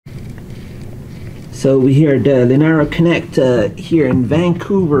So we're here at Linaro Connect here in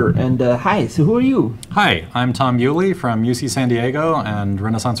Vancouver. And hi, so who are you? Hi, I'm Tom Bewley from UC San Diego and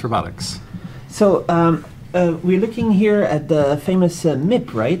Renaissance Robotics. So we're looking here at the famous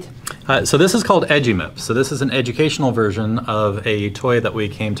MIP, right? So this is called eduMIP. So this is an educational version of a toy that we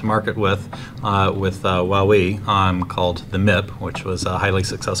came to market with Huawei called the MIP, which was a highly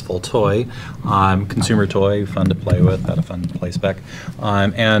successful toy, consumer toy, fun to play with, had a fun play spec.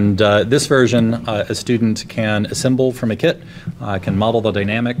 This version, a student can assemble from a kit, can model the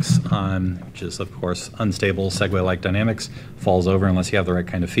dynamics, which is of course unstable Segway-like dynamics, falls over unless you have the right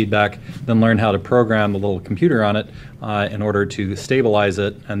kind of feedback, then learn how to program the little computer on it in order to stabilize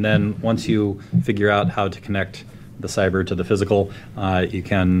it, and then once you figure out how to connect the cyber to the physical, you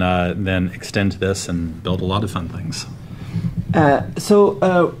can then extend this and build a lot of fun things.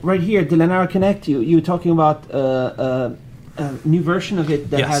 Right here, the Linaro Connect, you're talking about a new version of it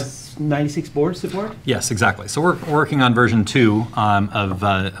that has 96 board support? Yes, exactly. So we're working on version 2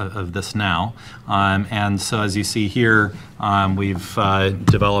 of this now. And so as you see here, we've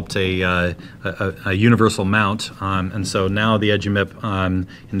developed a universal mount. And so now the eduMIP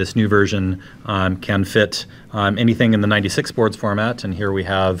in this new version can fit anything in the 96 boards format. And here we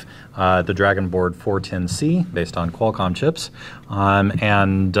have the Dragon Board 410C based on Qualcomm chips.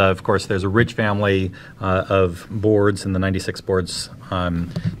 Of course, there's a rich family of boards in the 96 boards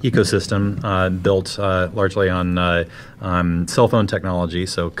ecosystem built largely on cell phone technology,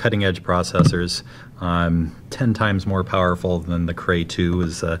 so cutting edge processors, 10 times more powerful than the Cray 2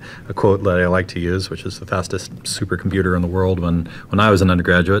 is a quote that I like to use, which is the fastest supercomputer in the world when I was an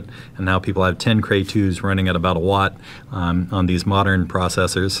undergraduate. And now people have 10 Cray 2s running at about a watt on these modern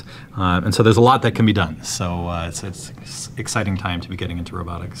processors. And so there's a lot that can be done. So it's an exciting time to be getting into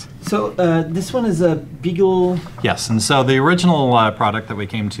robotics. So this one is a Beagle? Yes, and so the original product that we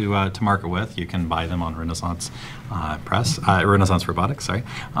came to market with, you can buy them on Renaissance Renaissance Robotics, sorry.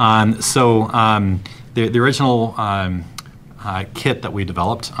 The original kit that we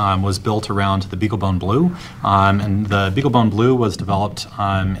developed was built around the BeagleBone Blue, and the BeagleBone Blue was developed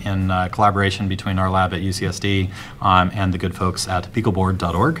in collaboration between our lab at UCSD and the good folks at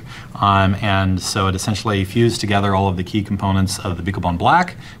BeagleBoard.org. And so it essentially fused together all of the key components of the BeagleBone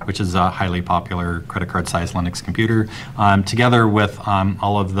Black, which is a highly popular credit card-sized Linux computer, together with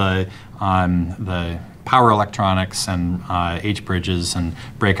all of the power electronics and H-bridges and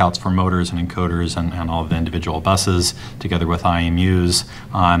breakouts for motors and encoders and all of the individual buses, together with IMUs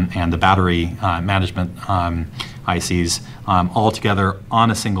and the battery management ICs, all together on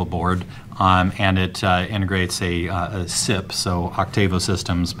a single board. And it integrates a SIP, so Octavo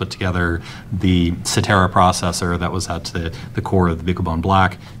Systems put together the Cetera processor that was at the core of the BeagleBone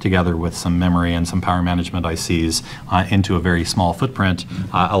Black, together with some memory and some power management ICs into a very small footprint,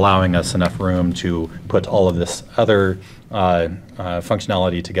 allowing us enough room to put all of this other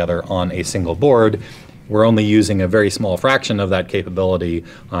functionality together on a single board. We're only using a very small fraction of that capability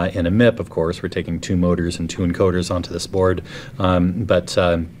in a MIP, of course. We're taking 2 motors and 2 encoders onto this board.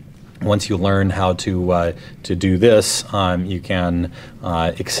 Once you learn how to do this, you can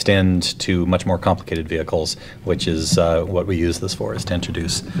extend to much more complicated vehicles, which is what we use this for, is to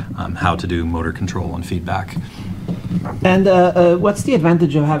introduce how to do motor control and feedback. And what's the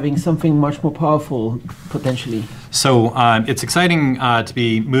advantage of having something much more powerful, potentially? So it's exciting to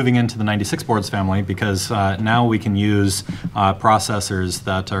be moving into the 96 boards family, because now we can use processors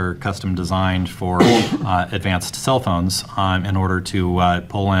that are custom designed for advanced cell phones in order to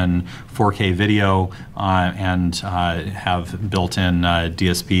pull in 4K video and have built-in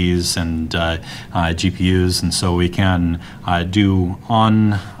DSPs and GPUs, and so we can do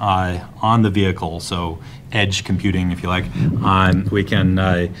on the vehicle, so edge computing, if you like. We can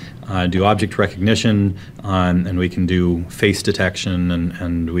do object recognition, and we can do face detection,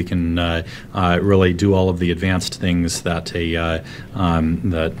 and we can really do all of the advanced things that in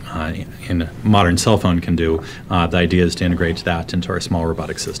a modern cell phone can do. The idea is to integrate that into our small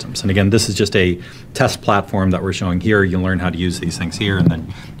robotic systems. And again, this is just a test platform that we're showing here. You'll learn how to use these things here, and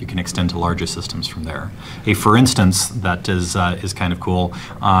then you can extend to larger systems from there. For instance, that is kind of cool.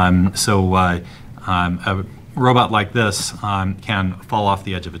 A robot like this can fall off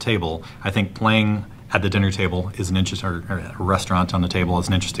the edge of a table. I think playing at the dinner table is an interesting, or a restaurant on the table is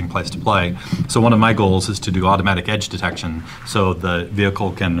an interesting place to play. So one of my goals is to do automatic edge detection, so the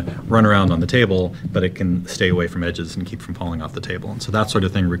vehicle can run around on the table, but it can stay away from edges and keep from falling off the table. And so that sort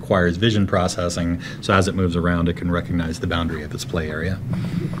of thing requires vision processing, so as it moves around, it can recognize the boundary of its play area.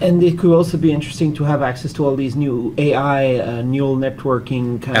 And it could also be interesting to have access to all these new AI, neural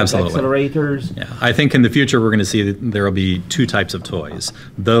networking kind of accelerators. Yeah, I think in the future we're going to see that there will be 2 types of toys.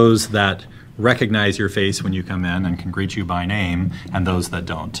 Those that recognize your face when you come in and can greet you by name, and those that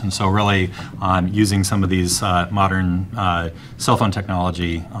don't. And so really using some of these modern cell phone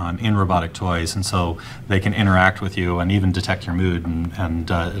technology in robotic toys, and so they can interact with you and even detect your mood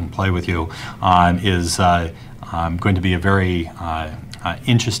and play with you is going to be a very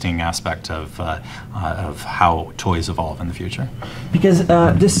interesting aspect of how toys evolve in the future. Because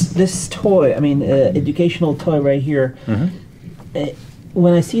this toy, I mean, educational toy right here,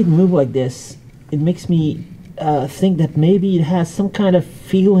 when I see it move like this, it makes me think that maybe it has some kind of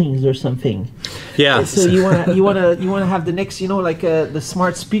feelings or something. Yeah. So you wanna have the next, like the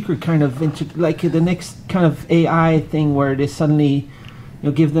smart speaker kind of like the next kind of AI thing where they suddenly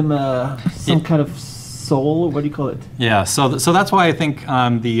give them some kind of soul, or what do you call it? Yeah, so that's why I think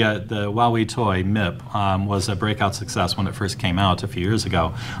the Huawei toy MIP was a breakout success when it first came out a few years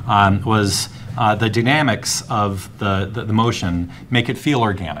ago. Was the dynamics of the motion make it feel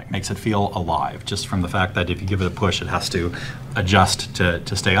organic, makes it feel alive, just from the fact that if you give it a push, it has to adjust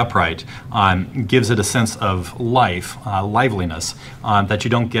to stay upright, gives it a sense of life, liveliness, that you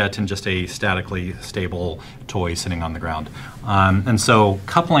don't get in just a statically stable toy sitting on the ground. And so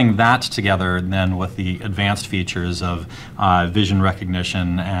coupling that together then with the advanced features of vision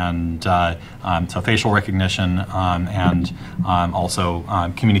recognition and so facial recognition and also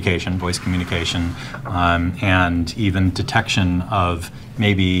communication, voice communication, and even detection of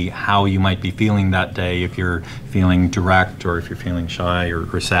maybe how you might be feeling that day, if you're feeling direct or if you're feeling shy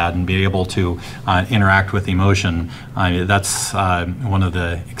or sad, and be able to interact with emotion. That's one of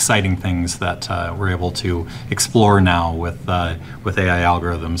the exciting things that we're able to explore now with AI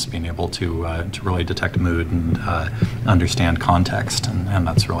algorithms, being able to really detect mood and understand context, and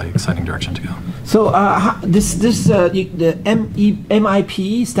that's a really exciting direction to go. So the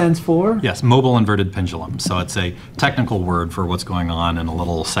MIP stands for? Yes, mobile inverted pendulum. So it's a technical word for what's going on in a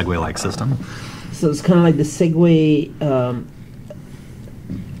little Segway-like system. So it's kind of like the Segway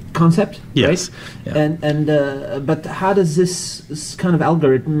concept, yes, right? Yeah. But how does this kind of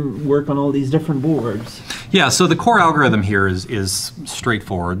algorithm work on all these different boards? Yeah, so the core algorithm here is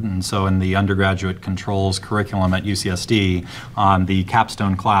straightforward, and so in the undergraduate controls curriculum at UCSD, the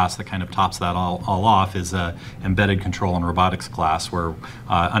capstone class that kind of tops that all off is a embedded control and robotics class where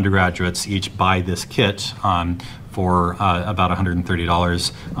undergraduates each buy this kit for about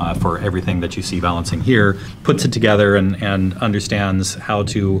 $130 for everything that you see balancing here, puts it together and understands how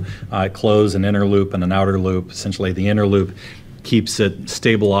to close an inner loop and an outer loop. Essentially, the inner loop keeps it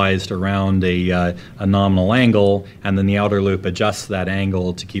stabilized around a nominal angle, and then the outer loop adjusts that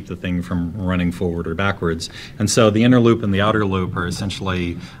angle to keep the thing from running forward or backwards. And so the inner loop and the outer loop are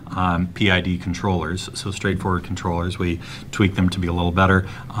essentially PID controllers, so straightforward controllers. We tweak them to be a little better.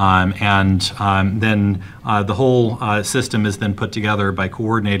 Then the whole system is then put together by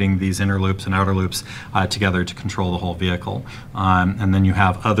coordinating these inner loops and outer loops together to control the whole vehicle. And then you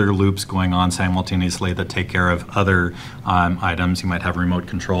have other loops going on simultaneously that take care of other items. You might have remote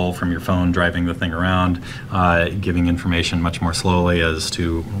control from your phone driving the thing around, giving information much more slowly as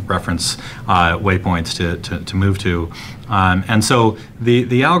to reference waypoints to move to. And so the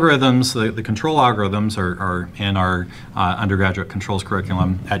algorithms, the control algorithms are in our undergraduate controls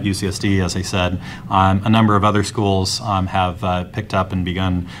curriculum at UCSD, as I said. A number of other schools have picked up and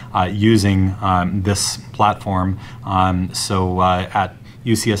begun using this platform. So at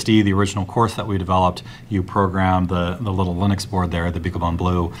UCSD, the original course that we developed, you programmed the little Linux board there, the BeagleBone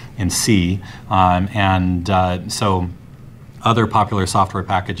Blue, in C. So other popular software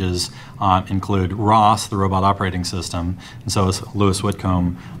packages include ROS, the robot operating system, and so is Louis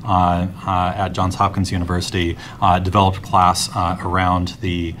Whitcomb at Johns Hopkins University developed a class around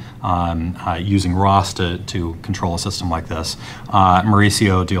the using ROS to control a system like this.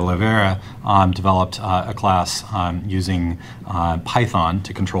 Mauricio de Oliveira developed a class using Python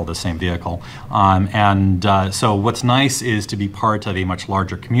to control the same vehicle. So what's nice is to be part of a much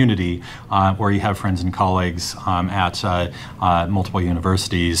larger community where you have friends and colleagues at multiple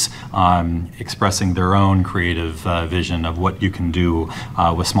universities expressing their own creative vision of what you can do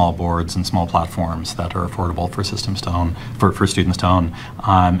with small boards and small platforms that are affordable for systems to own, for students to own,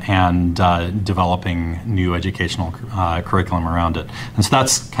 and developing new educational curriculum around it. And so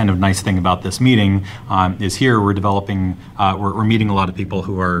that's kind of nice thing about this meeting is here we're developing, we're meeting a lot of people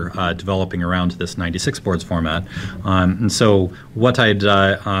who are developing around this 96Boards format. And so what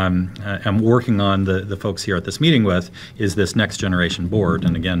am working on the folks here at this meeting with is this next generation board.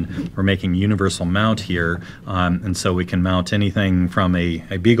 And again, we're making universal mount here, and so we can mount anything from a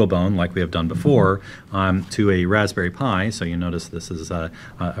BeagleBone, like we have done before, to a Raspberry Pi. So you notice this is a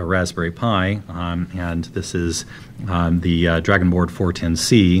Raspberry Pi, and this is the Dragon Board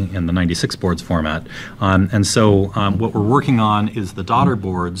 410C in the 96 96Boards format. And so what we're working on is the daughter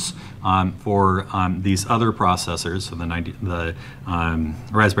boards for these other processors, so the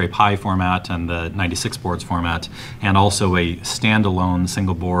Raspberry Pi format and the 96Boards format, and also a standalone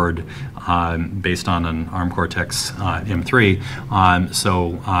single board based on an ARM Cortex M3. So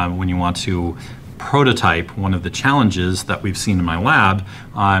when you want to prototype, one of the challenges that we've seen in my lab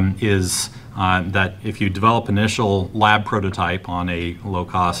is that if you develop an initial lab prototype on a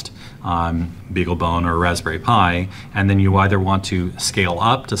low-cost BeagleBone or Raspberry Pi, and then you either want to scale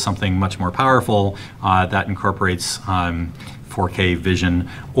up to something much more powerful that incorporates 4K vision,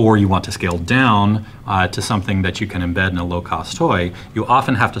 or you want to scale down to something that you can embed in a low-cost toy, you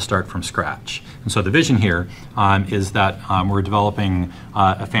often have to start from scratch. And so the vision here is that we're developing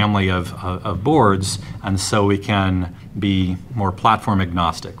a family of boards, and so we can be more platform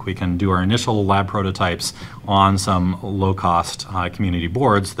agnostic. We can do our initial lab prototypes on some low-cost community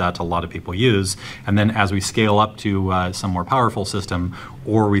boards that a lot of people use, and then as we scale up to some more powerful system,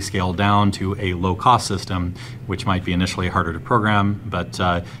 or we scale down to a low-cost system, which might be initially harder to program, but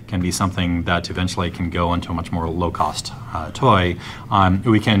can be something that eventually can go into a much more low-cost toy.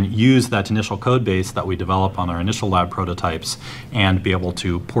 We can use that initial code base that we develop on our initial lab prototypes and be able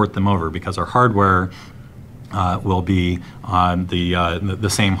to port them over, because our hardware will be the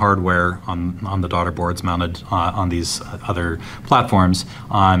same hardware on the daughter boards mounted on these other platforms,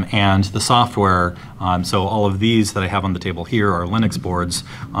 and the software. So all of these that I have on the table here are Linux boards.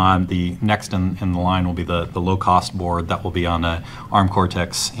 The next in the line will be the low-cost board that will be on a ARM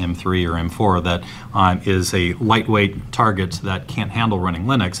Cortex M3 or M4 that is a lightweight target that can't handle running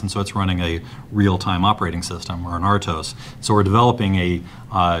Linux, and so it's running a real-time operating system, or an RTOS. So we're developing a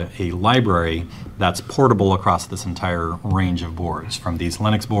library that's portable across this entire range of boards, from these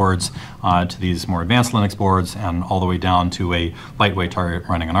Linux boards to these more advanced Linux boards, and all the way down to a lightweight target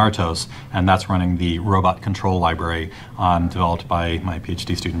running an RTOS, and that's running the robot control library developed by my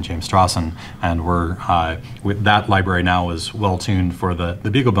PhD student James Strawson, and with that library now is well tuned for the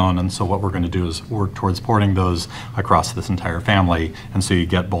BeagleBone, and so what we're going to do is work towards porting those across this entire family, and so you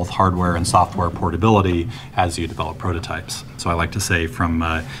get both hardware and software portability as you develop prototypes. So I like to say from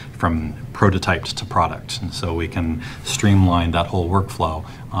prototyped to product, and so we can streamline that whole workflow.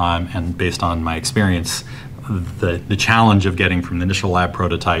 And based on my experience, the challenge of getting from the initial lab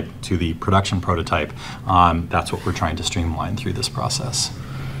prototype to the production prototype, that's what we're trying to streamline through this process.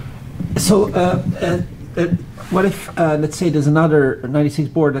 So what if, let's say there's another 96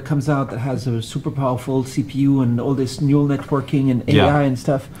 board that comes out that has a super powerful CPU and all this neural networking and AI and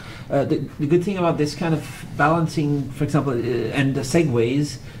stuff. The good thing about this kind of balancing, for example, and the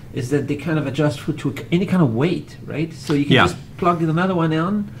segues, is that they kind of adjust to any kind of weight, right? So you can just plug another one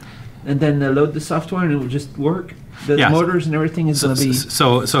in and then load the software and it will just work. The motors and everything is going to be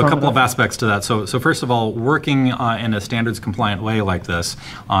so a couple of aspects to that. So first of all, working in a standards compliant way like this,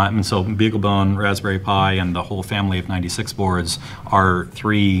 and so BeagleBone, Raspberry Pi, and the whole family of 96 boards are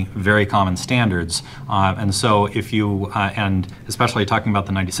three very common standards. And so if you, and especially talking about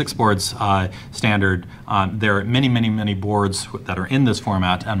the 96 boards standard, there are many boards that are in this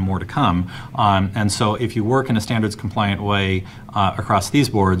format and more to come. And so if you work in a standards compliant way across these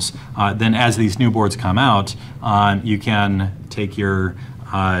boards, then as these new boards come out, you can take your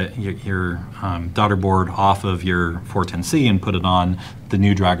daughter board off of your 410C and put it on the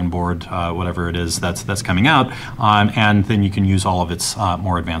new Dragon board, whatever it is that's coming out, and then you can use all of its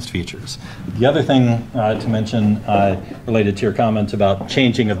more advanced features. The other thing to mention related to your comment about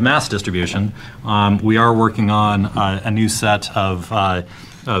changing of mass distribution, we are working on a new set of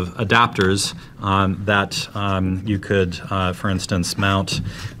adapters that you could, for instance, mount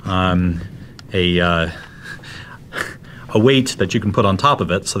a weight that you can put on top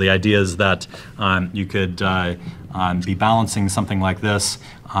of it. So the idea is that you could be balancing something like this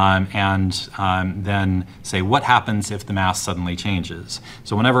and then say, what happens if the mass suddenly changes?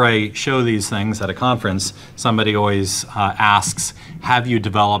 So whenever I show these things at a conference, somebody always asks, have you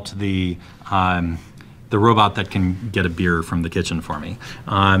developed the robot that can get a beer from the kitchen for me?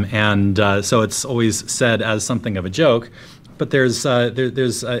 So it's always said as something of a joke. But there's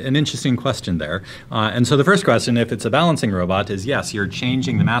an interesting question there. And so the first question, if it's a balancing robot, is yes, you're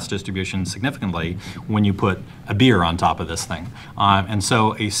changing the mass distribution significantly when you put a beer on top of this thing. And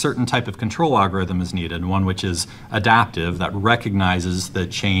so a certain type of control algorithm is needed, one which is adaptive, that recognizes the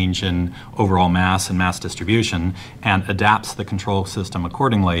change in overall mass and mass distribution and adapts the control system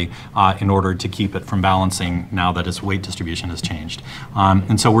accordingly in order to keep it from balancing now that its weight distribution has changed.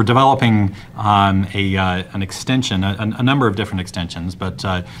 And so we're developing an extension, a number of of different extensions, but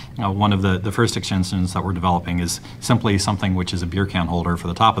one of the first extensions that we're developing is simply something which is a beer can holder for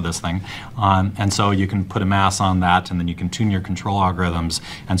the top of this thing. And so you can put a mass on that, and then you can tune your control algorithms,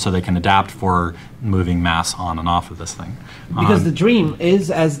 and so they can adapt for moving mass on and off of this thing. Because the dream is,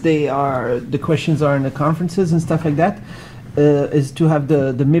 as the questions are in the conferences and stuff like that, is to have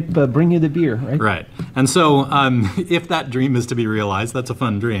the MIP bring you the beer, right? Right. And so if that dream is to be realized, that's a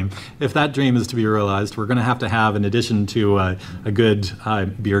fun dream. If that dream is to be realized, we're going to have, in addition to a good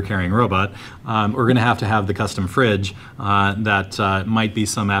beer-carrying robot, we're going to have the custom fridge that might be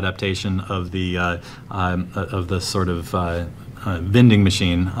some adaptation of the sort of vending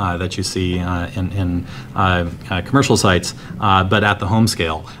machine that you see in commercial sites, but at the home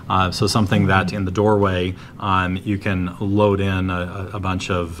scale. So something that in the doorway you can load in a bunch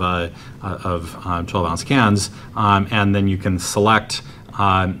of 12-ounce cans, and then you can select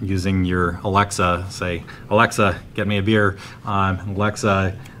using your Alexa, say, Alexa, get me a beer.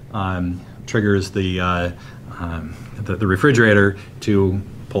 Alexa triggers the refrigerator to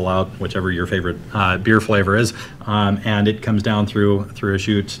pull out whichever your favorite beer flavor is, and it comes down through a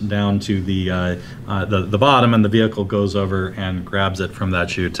chute down to the bottom, and the vehicle goes over and grabs it from that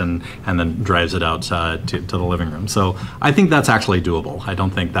chute and then drives it out to the living room. So I think that's actually doable. I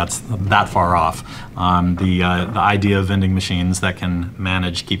don't think that's that far off. The idea of vending machines that can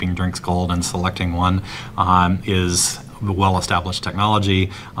manage keeping drinks cold and selecting one is well-established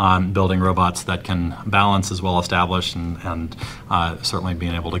technology. Building robots that can balance is well-established, and certainly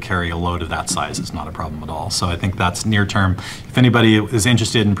being able to carry a load of that size is not a problem at all. So I think that's near term. If anybody is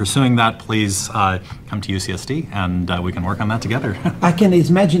interested in pursuing that, please come to UCSD, and we can work on that together. I can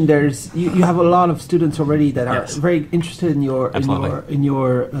imagine you have a lot of students already that are Yes. very interested in your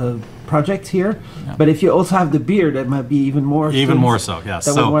projects here. Yeah. But if you also have the beer, that might be even more. Even more so, yes.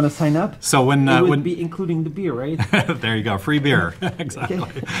 That would want to sign up. So when it would be including the beer, right? There you go, free beer. Exactly.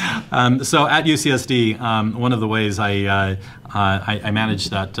 Okay. So at UCSD, one of the ways I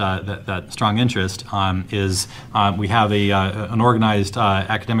manage that strong interest is we have an organized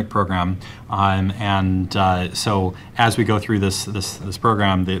academic program, and so as we go through this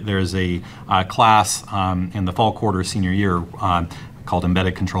program, there's a class in the fall quarter senior year called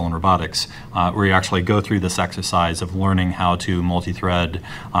Embedded Control and Robotics, where you actually go through this exercise of learning how to multi-thread,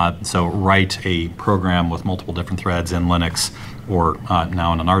 so write a program with multiple different threads in Linux, or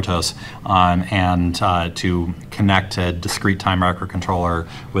now in an RTOS, and to connect a discrete time microcontroller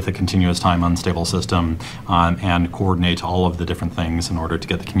with a continuous time unstable system, and coordinate all of the different things in order to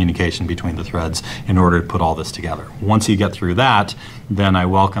get the communication between the threads in order to put all this together. Once you get through that, then I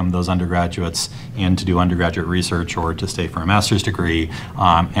welcome those undergraduates in to do undergraduate research or to stay for a master's degree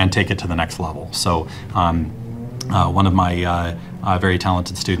and take it to the next level. So one of my very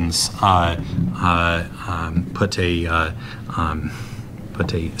talented students put a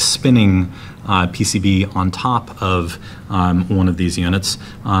spinning PCB on top of one of these units,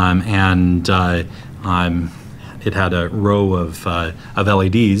 and it had a row of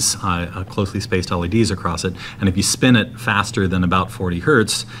LEDs, closely spaced LEDs across it, and if you spin it faster than about 40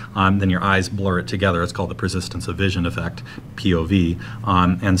 hertz, then your eyes blur it together. It's called the persistence of vision effect, POV.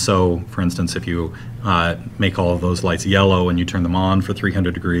 And so, for instance, if you make all of those lights yellow and you turn them on for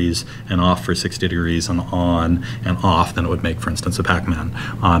 300 degrees and off for 60 degrees and on and off, then it would make, for instance, a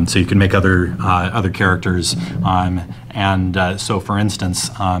Pac-Man. So you can make other characters, and so, for instance,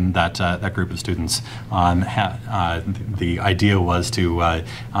 that group of students the idea was to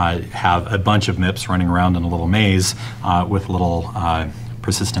have a bunch of MIPs running around in a little maze with little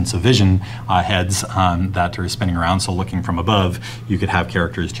persistence of vision heads that are spinning around. So looking from above, you could have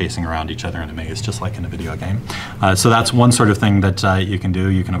characters chasing around each other in a maze, just like in a video game. So that's one sort of thing that you can do.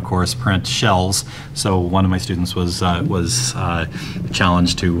 You can, of course, print shells. So one of my students was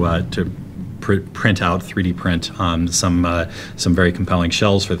challenged to print out, 3D print some very compelling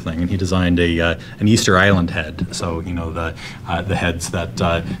shells for the thing, and he designed an Easter Island head. So you know the heads that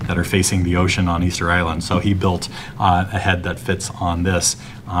are facing the ocean on Easter Island. So he built a head that fits on this,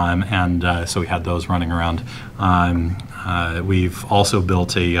 and so we had those running around. We've also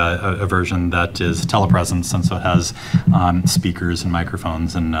built a version that is telepresence, and so it has speakers and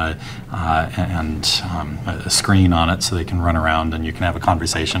microphones and a screen on it, so they can run around and you can have a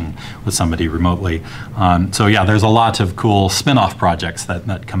conversation with somebody remotely. So yeah, there's a lot of cool spin-off projects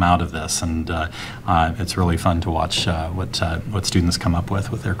that come out of this, and it's really fun to watch what students come up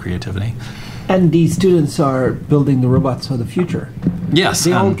with their creativity. And these students are building the robots of the future. Yes.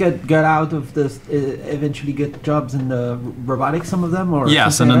 They all get out of this, eventually get jobs in the robotics, some of them? Or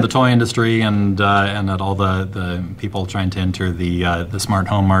yes, and like in the toy industry, and at all the people trying to enter the smart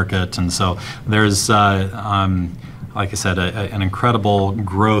home market. And so there's like I said, an incredible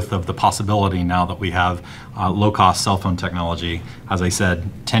growth of the possibility now that we have low-cost cell phone technology. As I said,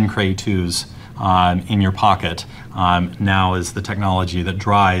 10 Cray 2s in your pocket now is the technology that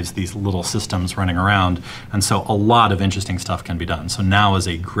drives these little systems running around, and so a lot of interesting stuff can be done. So now is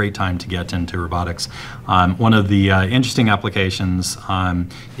a great time to get into robotics. One of the interesting applications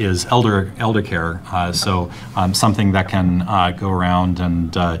is elder care. Something that can go around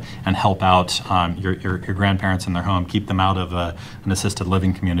and help out your grandparents in their home, keep them out of an assisted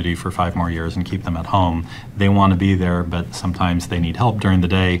living community for 5 more years and keep them at home. They want to be there, but sometimes they need help during the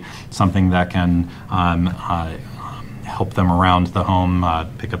day. Something that can help them around the home,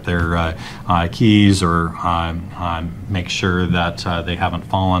 pick up their keys, or make sure that they haven't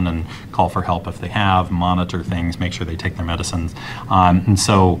fallen and call for help if they have, monitor things, make sure they take their medicines. And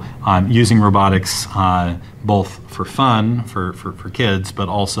so using robotics both for fun, for kids, but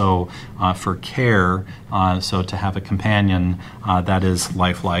also for care, so to have a companion that is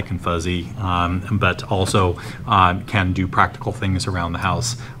lifelike and fuzzy, but also can do practical things around the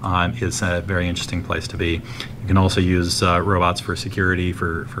house is a very interesting place to be. You can also use robots for security,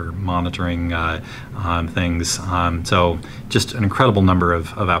 for monitoring things. So just an incredible number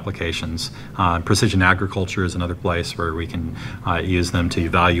of applications. Precision agriculture is another place where we can use them to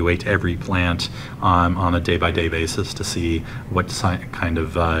evaluate every plant on a day-by-day basis to see what kind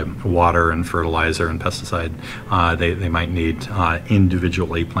of water and fertilizer and pesticide they might need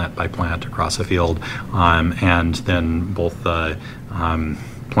individually, plant by plant, across a field, and then both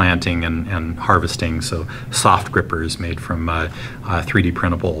planting and harvesting, so soft grippers made from 3D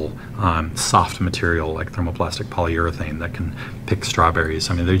printable soft material like thermoplastic polyurethane that can pick strawberries.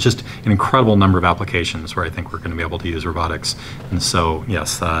 I mean, there's just an incredible number of applications where I think we're going to be able to use robotics. And so,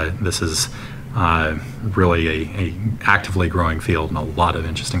 yes, this is really a actively growing field and a lot of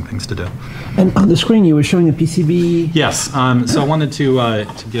interesting things to do. And on the screen you were showing a PCB. Yes, so I wanted to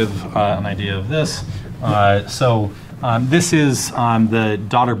give an idea of this. This is the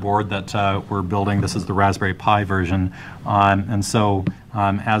daughter board that we're building. This is the Raspberry Pi version. And so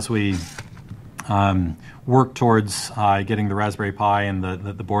as we work towards getting the Raspberry Pi and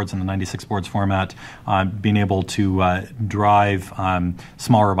the boards in the 96Boards format, being able to drive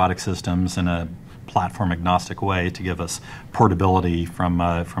small robotic systems in a platform agnostic way to give us portability from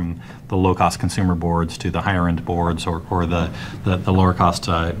the low-cost consumer boards to the higher-end boards or the lower-cost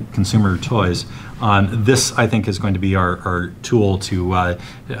consumer toys. This, I think, is going to be our tool to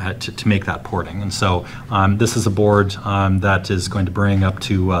make that porting. And so this is a board that is going to bring up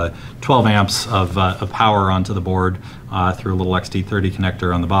to 12 amps of power onto the board through a little XT30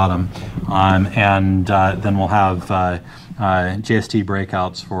 connector on the bottom. And then we'll have JST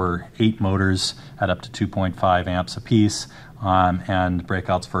breakouts for 8 motors at up to 2.5 amps apiece, and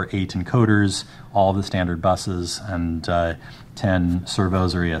breakouts for 8 encoders, all the standard buses, and 10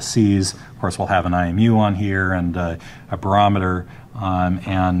 servos or ESCs. Of course, we'll have an IMU on here and a barometer,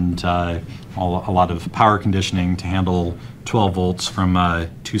 and a lot of power conditioning to handle 12 volts from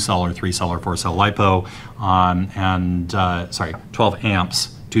 2-cell or 3-cell or 4-cell LiPo, 12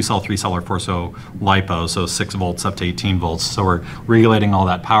 amps, 2-cell, 3-cell, or 4-cell LiPo, so 6 volts up to 18 volts. So we're regulating all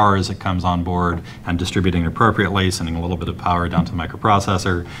that power as it comes on board and distributing it appropriately, sending a little bit of power down to the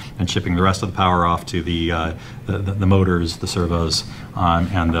microprocessor and shipping the rest of the power off to the motors, the servos,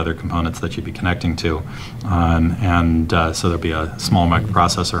 and the other components that you'd be connecting to. So there'll be a small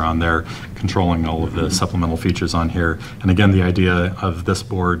microprocessor on there controlling all of the supplemental features on here. And again, the idea of this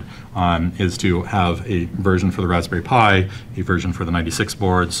board is to have a version for the Raspberry Pi, a version for the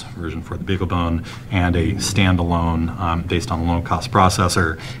 96Boards, a version for the BeagleBone, and a standalone based on a low-cost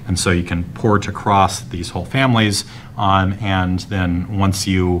processor. And so you can port across these whole families, and then once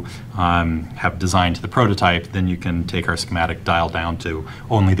you have designed the prototype, then you can take our schematic dial down to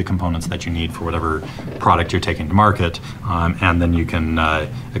only the components that you need for whatever product you're taking to market, and then you can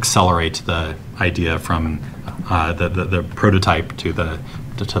accelerate the idea from the prototype to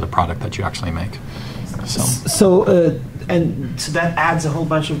the product that you actually make. So that adds a whole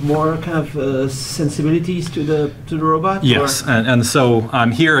bunch of more kind of sensibilities to the robot? Yes, and so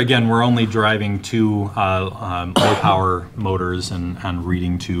here again we're only driving 2 low power motors and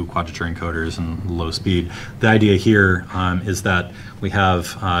reading 2 quadrature encoders and low speed. The idea here is that we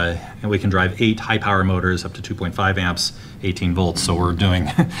can drive 8 high power motors up to 2.5 amps, 18 volts. So we're doing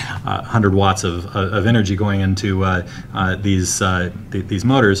 100 watts of energy going into these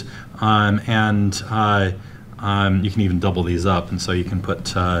motors, you can even double these up, and so you can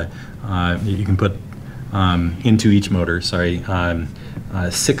put into each motor,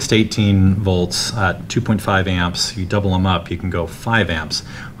 6 to 18 volts at 2.5 amps. You double them up, you can go 5 amps.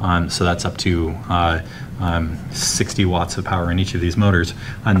 So that's up to 60 watts of power in each of these motors.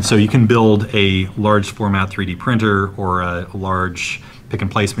 And so you can build a large format 3D printer or a large pick and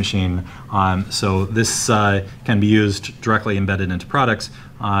place machine. So this can be used directly embedded into products,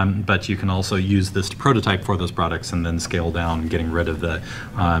 but you can also use this to prototype for those products and then scale down, getting rid of the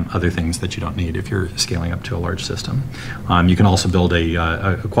other things that you don't need if you're scaling up to a large system. You can also build a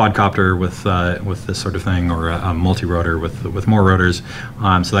quadcopter with this sort of thing, or a multi-rotor with more rotors.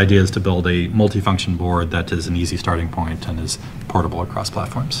 So the idea is to build a multifunction board that is an easy starting point and is portable across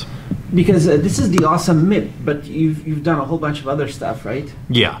platforms. Because this is the awesome MIP, but you've done a whole bunch of other stuff, right?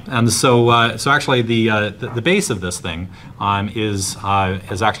 Yeah, and so actually the base of this thing is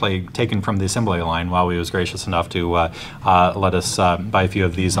actually taken from the assembly line. Huawei was gracious enough to let us buy a few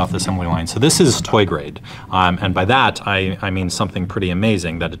of these off the assembly line. So this is toy grade, and by that I mean something pretty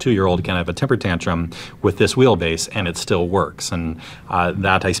amazing, that a 2-year-old can have a temper tantrum with this wheelbase and it still works. And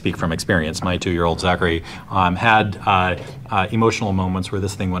that I speak from experience. My 2-year-old Zachary had emotional moments where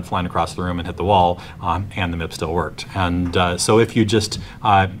this thing went flying across the room and hit the wall, and the MIP still worked. And so if you just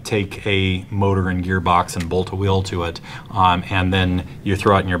take a motor and gearbox and bolt a wheel to it, and then you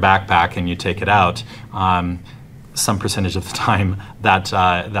throw it in your backpack and you take it out, some percentage of the time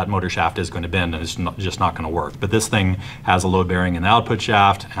that motor shaft is going to bend and it's just not going to work. But this thing has a load bearing in the output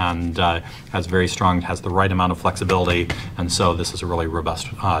shaft and has the right amount of flexibility, and so this is a really robust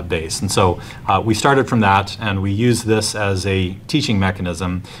base. And so we started from that, and we use this as a teaching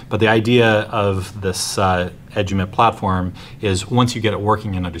mechanism. But the idea of this eduMIP platform is, once you get it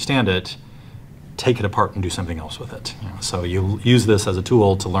working and understand it, take it apart and do something else with it. So you use this as a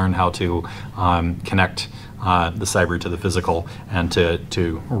tool to learn how to connect the cyber to the physical, and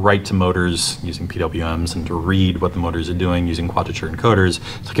to write to motors using PWMs, and to read what the motors are doing using quadrature encoders,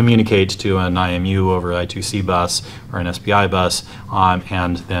 to communicate to an IMU over an I2C bus or an SPI bus,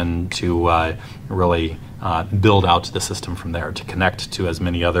 and then to really build out the system from there, to connect to as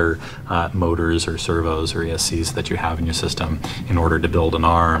many other motors or servos or ESCs that you have in your system in order to build an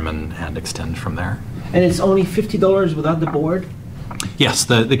arm and extend from there. And it's only $50 without the board? Yes,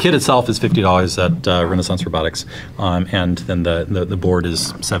 the kit itself is $50 at Renaissance Robotics, and then the board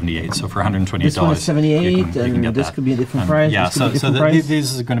is $78. So for $128, this one is $78, you can get this that. could be a different price. Yeah, price.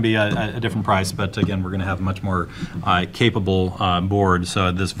 These is going to be a different price, but again, we're going to have a much more capable board.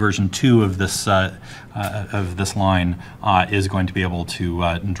 So this version 2 of this line is going to be able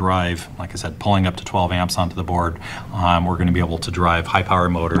to drive, like I said, pulling up to 12 amps onto the board. We're going to be able to drive high power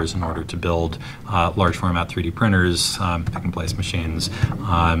motors in order to build large format 3D printers, pick and place machines,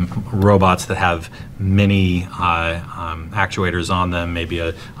 robots that have many actuators on them, maybe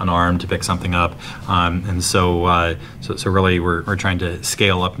an arm to pick something up, and so really we're trying to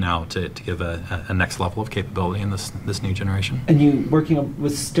scale up now to give a next level of capability in this new generation. And you working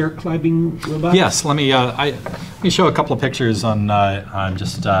with stair climbing robots? Yes, let me show a couple of pictures on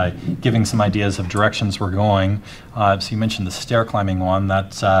just giving some ideas of directions we're going. So you mentioned the stair climbing one.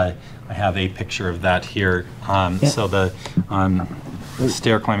 That I have a picture of that here. So the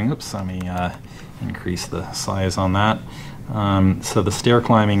stair climbing. Oops, let me increase the size on that. So the stair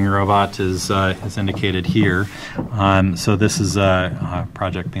climbing robot is indicated here. So this is a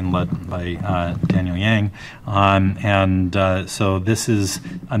project being led by Daniel Yang, and so this is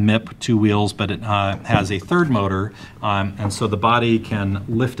a MIP, 2 wheels, but it has a third motor, and so the body can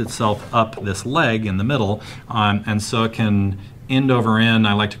lift itself up this leg in the middle, and so it can end over end.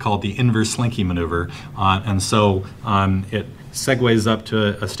 I like to call it the inverse slinky maneuver, and so it segues up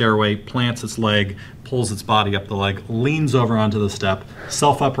to a stairway, plants its leg, pulls its body up the leg, leans over onto the step,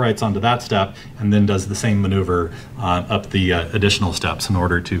 self-uprights onto that step, and then does the same maneuver up the additional steps in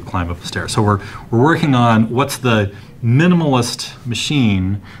order to climb up the stair. So we're working on what's the minimalist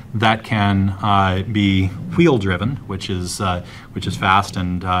machine that can be wheel-driven, which is fast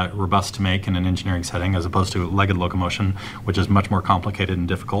and robust to make in an engineering setting, as opposed to legged locomotion, which is much more complicated and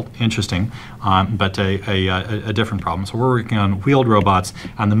difficult, interesting, but a different problem. So we're working on wheeled robots,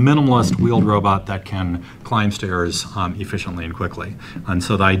 and the minimalist wheeled robot that can climb stairs efficiently and quickly. And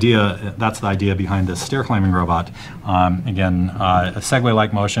so that's the idea behind this stair climbing robot. Again, a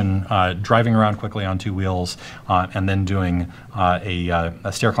Segway-like motion, driving around quickly on 2 wheels, and then doing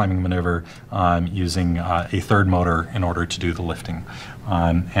a stair climbing maneuver using a third motor in order to do the lifting.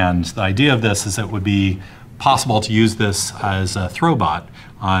 And the idea of this is it would be possible to use this as a throwbot.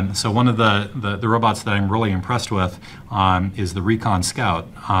 So one of the robots that I'm really impressed with is the Recon Scout.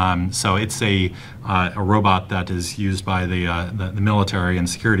 So it's a robot that is used by the military and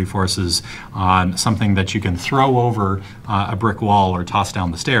security forces, something that you can throw over a brick wall or toss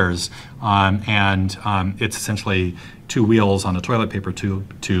down the stairs, and it's essentially 2 wheels on a toilet paper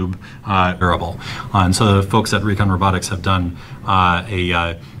tube durable. And so the folks at Recon Robotics have done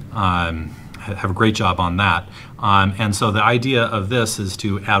have a great job on that. And so the idea of this is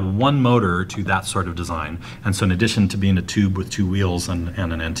to add 1 motor to that sort of design. And so in addition to being a tube with 2 wheels and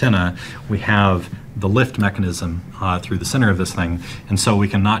an antenna, we have the lift mechanism through the center of this thing. And so we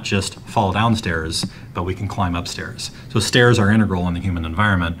can not just fall downstairs, but we can climb upstairs. So stairs are integral in the human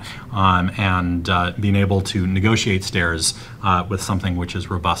environment, and being able to negotiate stairs with something which is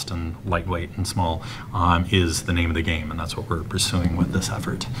robust and lightweight and small is the name of the game, and that's what we're pursuing with this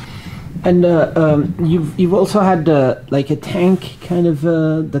effort. And you've also had like a tank kind of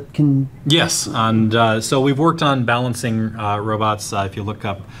that can... Yes, and so we've worked on balancing robots. If you look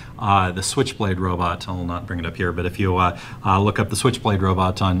up the Switchblade robot, I'll not bring it up here, but if you look up the Switchblade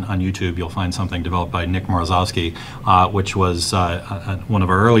robot on YouTube, you'll find something developed by Nick Morozowski, which was one of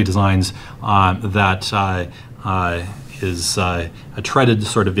our early designs that is a treaded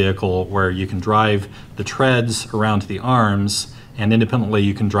sort of vehicle where you can drive the treads around the arms, and independently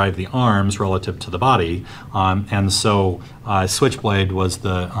you can drive the arms relative to the body. And so Switchblade was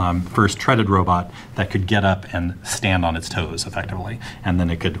the first treaded robot that could get up and stand on its toes effectively, and then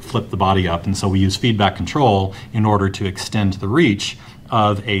it could flip the body up. And so we use feedback control in order to extend the reach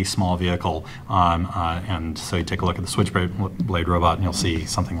of a small vehicle. And so you take a look at the Switchblade robot and you'll see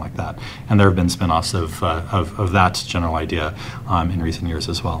something like that. And there have been spin-offs of that general idea in recent years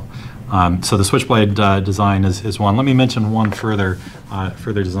as well. So the Switchblade design is one. Let me mention one further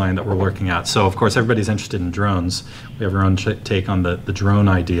design that we're working at. So of course everybody's interested in drones. We have our own take on the drone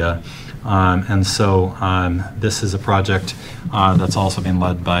idea. And so this is a project that's also being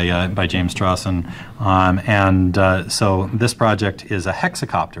led by James Strawson. So this project is a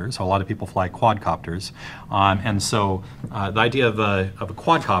hexacopter. So a lot of people fly quadcopters. And so the idea of a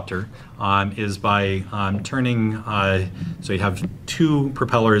quadcopter is by turning, so you have 2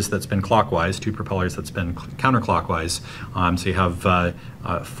 propellers that spin clockwise, 2 propellers that spin counterclockwise. So you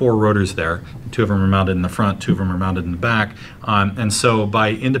have 4 rotors there. 2 of them are mounted in the front, 2 of them are mounted in the back. And so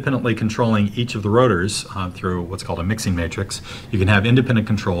by independently controlling each of the rotors through what's called a mixing matrix, you can have independent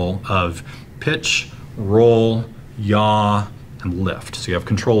control of pitch, roll, yaw, and lift. So you have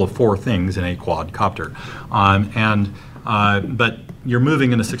control of 4 things in a quadcopter. But you're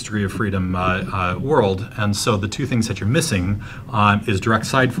moving in a 6 degree of freedom world, and so the 2 things that you're missing is direct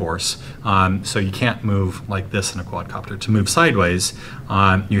side force. So you can't move like this in a quadcopter. To move sideways,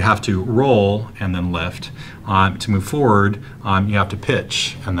 you have to roll and then lift. To move forward, you have to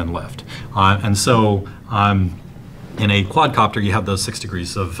pitch and then lift. And so in a quadcopter, you have those 6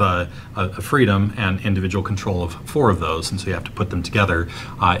 degrees of freedom and individual control of 4 of those, and so you have to put them together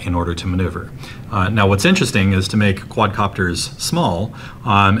in order to maneuver. Now what's interesting is to make quadcopters small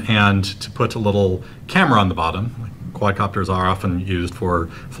and to put a little camera on the bottom. Quadcopters are often used for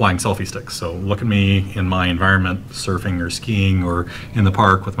flying selfie sticks. So look at me in my environment, surfing or skiing or in the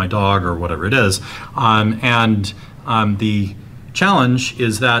park with my dog or whatever it is. The challenge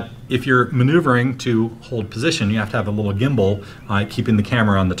is that if you're maneuvering to hold position, you have to have a little gimbal keeping the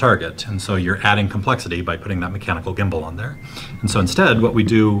camera on the target. And so you're adding complexity by putting that mechanical gimbal on there. And so instead, what we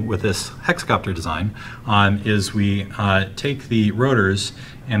do with this hexacopter design is we take the rotors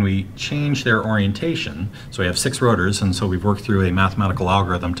and we change their orientation. So we have 6 rotors, and so we've worked through a mathematical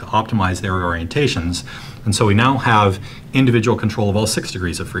algorithm to optimize their orientations. And so we now have individual control of all 6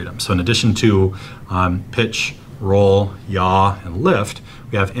 degrees of freedom. So in addition to pitch, roll, yaw, and lift,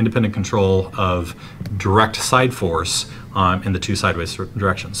 we have independent control of direct side force in the 2 sideways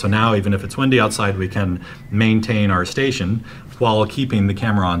directions. So now even if it's windy outside, we can maintain our station while keeping the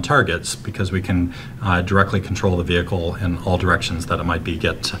camera on targets, because we can directly control the vehicle in all directions that it might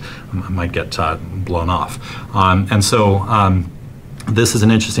get blown off. This is an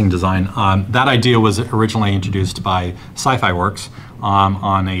interesting design. That idea was originally introduced by Sci-Fi Works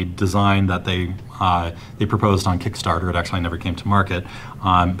on a design that they proposed on Kickstarter. It actually never came to market,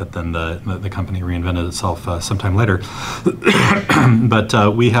 but then the company reinvented itself sometime later.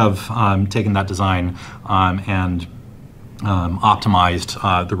 But we have taken that design and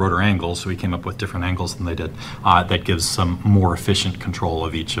optimized the rotor angles, so we came up with different angles than they did. That gives some more efficient control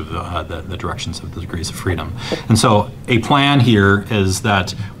of each of the directions of the degrees of freedom. And so a plan here is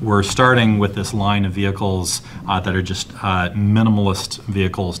that we're starting with this line of vehicles that are just minimalist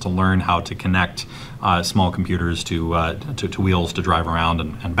vehicles to learn how to connect small computers to wheels to drive around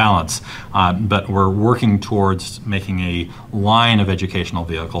and balance. But we're working towards making a line of educational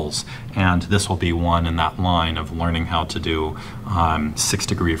vehicles, and this will be one in that line of learning how to do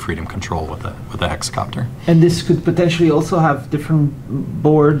 6-degree of freedom control with a hexacopter. And this could potentially also have different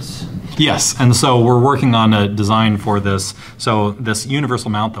boards? Yes, and so we're working on a design for this. So this universal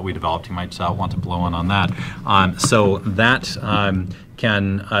mount that we developed, you might want to blow in on that. So that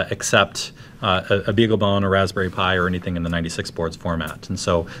can accept a BeagleBone, a Raspberry Pi, or anything in the 96Boards format. And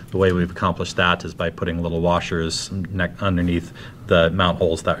so the way we've accomplished that is by putting little washers underneath the mount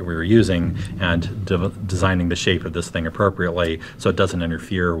holes that we were using and designing the shape of this thing appropriately so it doesn't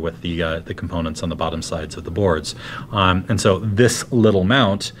interfere with the components on the bottom sides of the boards. And so this little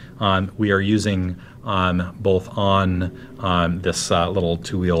mount we are using both on this little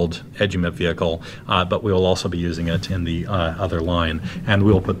two-wheeled eduMIP vehicle, but we will also be using it in the other line. And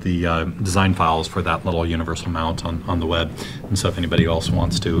we'll put the design files for that little universal mount on the web. And so if anybody else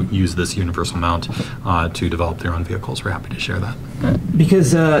wants to use this universal mount to develop their own vehicles, we're happy to share that.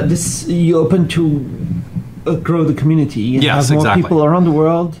 Because this you open to grow the community. You yes, have more exactly. people around the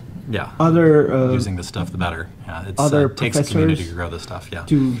world. Yeah, other using this stuff, the better. Yeah, it takes the community to grow this stuff. Yeah,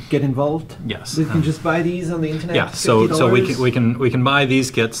 to get involved. Yes, they can just buy these on the internet. Yeah, so we can buy these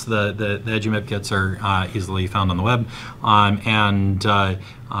kits. The eduMIP kits are easily found on the web,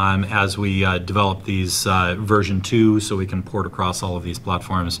 as we develop these version 2, so we can port across all of these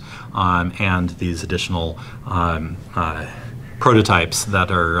platforms, and these additional prototypes that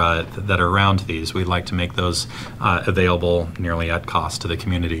are around these. We'd like to make those available nearly at cost to the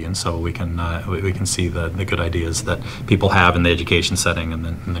community, and so we can see the good ideas that people have in the education setting, and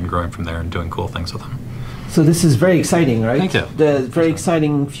then growing from there and doing cool things with them. So this is very exciting, right? Thank you. The very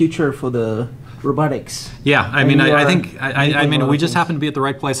exciting future for the robotics. Yeah, I mean, we just happen to be at the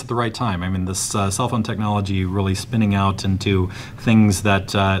right place at the right time. I mean, this cell phone technology really spinning out into things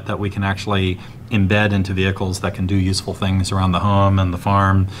that we can actually embed into vehicles that can do useful things around the home and the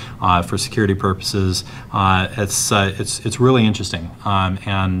farm for security purposes. It's really interesting,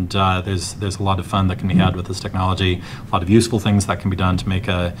 and there's a lot of fun that can be had with this technology. A lot of useful things that can be done to make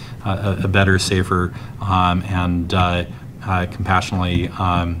a better, safer, and compassionately,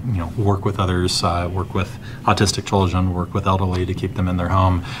 work with others, work with autistic children, work with elderly to keep them in their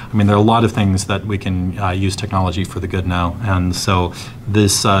home. I mean, there are a lot of things that we can use technology for the good now, and so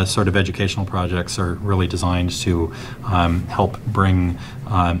this sort of educational projects are really designed to help bring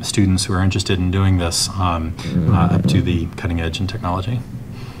students who are interested in doing this up to the cutting edge in technology.